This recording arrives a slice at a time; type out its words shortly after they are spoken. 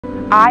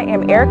I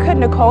am Erika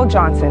Nicole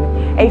Johnson,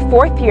 a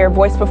fourth-year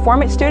voice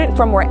performance student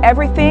from where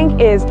everything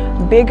is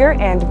bigger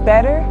and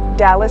better,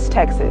 Dallas,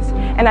 Texas.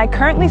 And I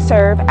currently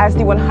serve as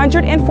the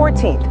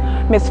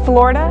 114th Miss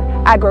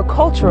Florida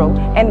Agricultural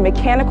and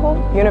Mechanical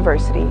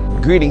University.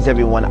 Greetings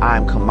everyone,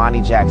 I'm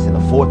Kimani Jackson,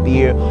 a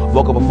fourth-year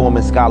vocal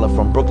performance scholar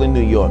from Brooklyn,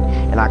 New York,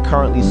 and I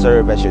currently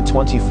serve as your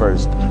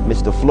 21st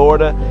Mr.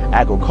 Florida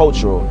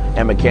Agricultural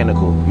and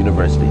Mechanical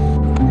University.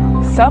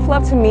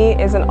 Self-love to me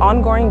is an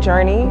ongoing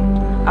journey.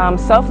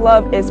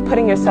 Self-love is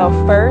putting yourself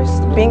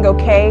first, being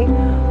okay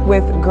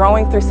with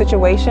growing through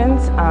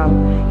situations,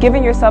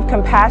 giving yourself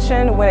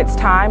compassion when it's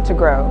time to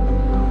grow,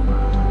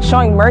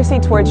 showing mercy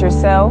towards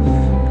yourself,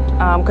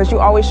 because you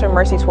always show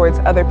mercy towards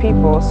other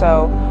people.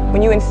 So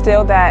when you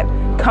instill that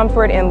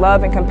comfort and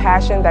love and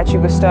compassion that you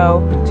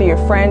bestow to your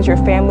friends, your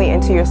family,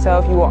 and to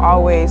yourself, you will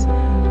always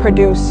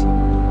produce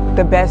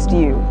the best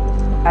you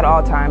at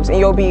all times, and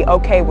you'll be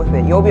okay with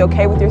it. You'll be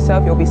okay with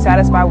yourself, you'll be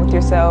satisfied with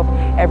yourself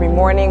every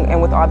morning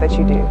and with all that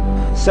you do.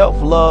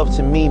 Self-love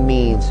to me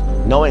means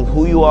knowing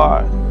who you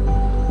are,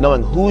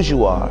 knowing whose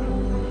you are,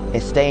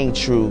 and staying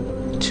true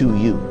to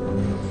you.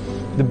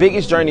 The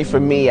biggest journey for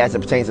me as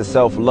it pertains to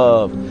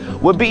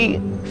self-love would be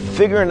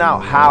figuring out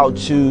how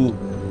to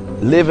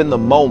live in the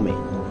moment.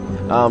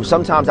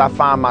 Sometimes I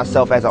find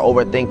myself as an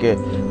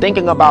overthinker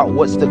thinking about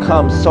what's to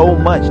come so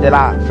much that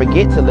I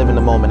forget to live in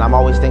the moment. I'm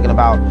always thinking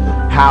about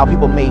how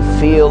people may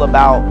feel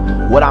about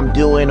what I'm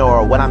doing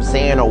or what I'm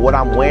saying or what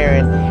I'm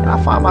wearing, and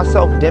I find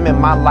myself dimming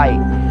my light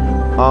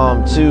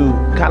to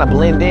kind of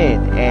blend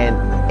in,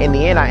 and in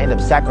the end I end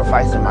up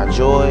sacrificing my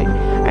joy.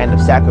 I end up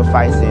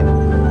sacrificing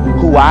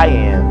who I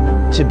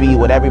am to be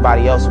what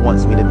everybody else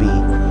wants me to be.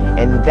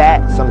 And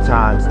that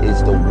sometimes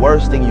is the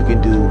worst thing you can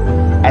do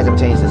as it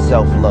pertains to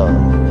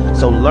self-love.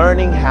 So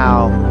learning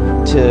how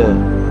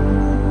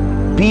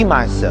to be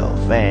myself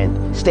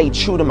and stay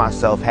true to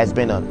myself has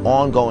been an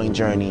ongoing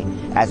journey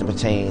as it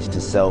pertains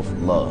to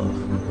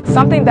self-love.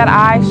 Something that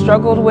I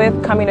struggled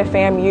with coming to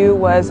FAMU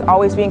was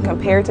always being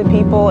compared to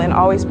people and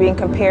always being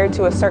compared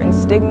to a certain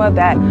stigma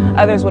that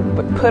others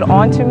would put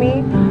onto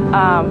me.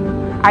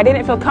 I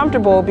didn't feel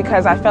comfortable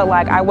because I felt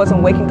like I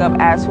wasn't waking up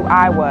as who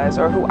I was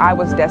or who I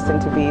was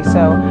destined to be.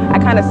 So I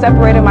kind of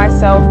separated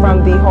myself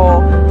from the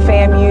whole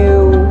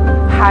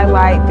FAMU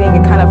highlight thing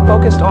and kind of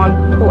focused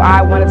on who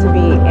I wanted to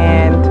be,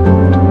 and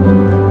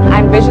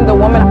I envisioned the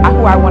woman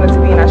who I wanted to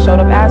be, and I showed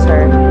up as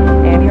her,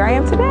 and here I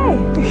am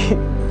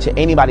today. To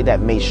anybody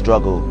that may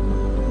struggle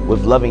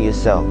with loving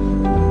yourself,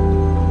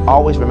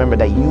 always remember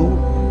that you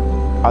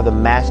are the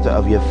master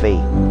of your fate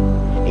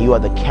and you are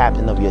the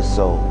captain of your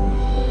soul.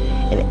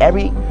 And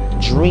every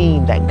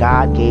dream that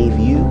God gave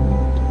you,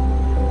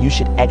 you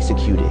should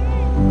execute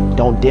it.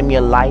 Don't dim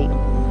your light.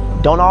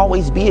 Don't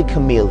always be a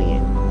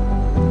chameleon.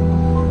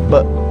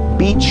 But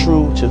be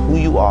true to who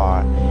you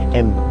are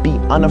and be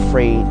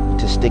unafraid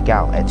to stick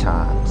out at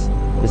times.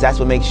 Because that's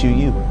what makes you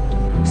you.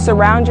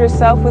 Surround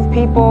yourself with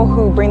people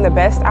who bring the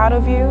best out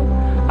of you.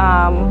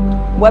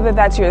 Whether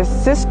that's your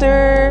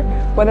sister,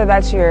 whether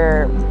that's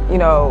your,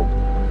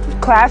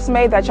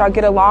 classmate that y'all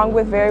get along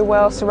with very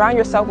well. Surround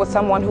yourself with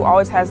someone who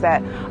always has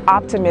that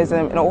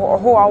optimism or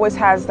who always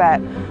has that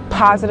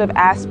positive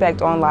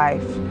aspect on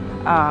life,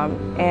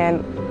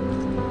 and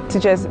to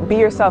just be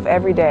yourself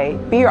every day.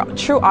 Be your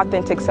true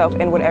authentic self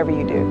in whatever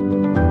you do.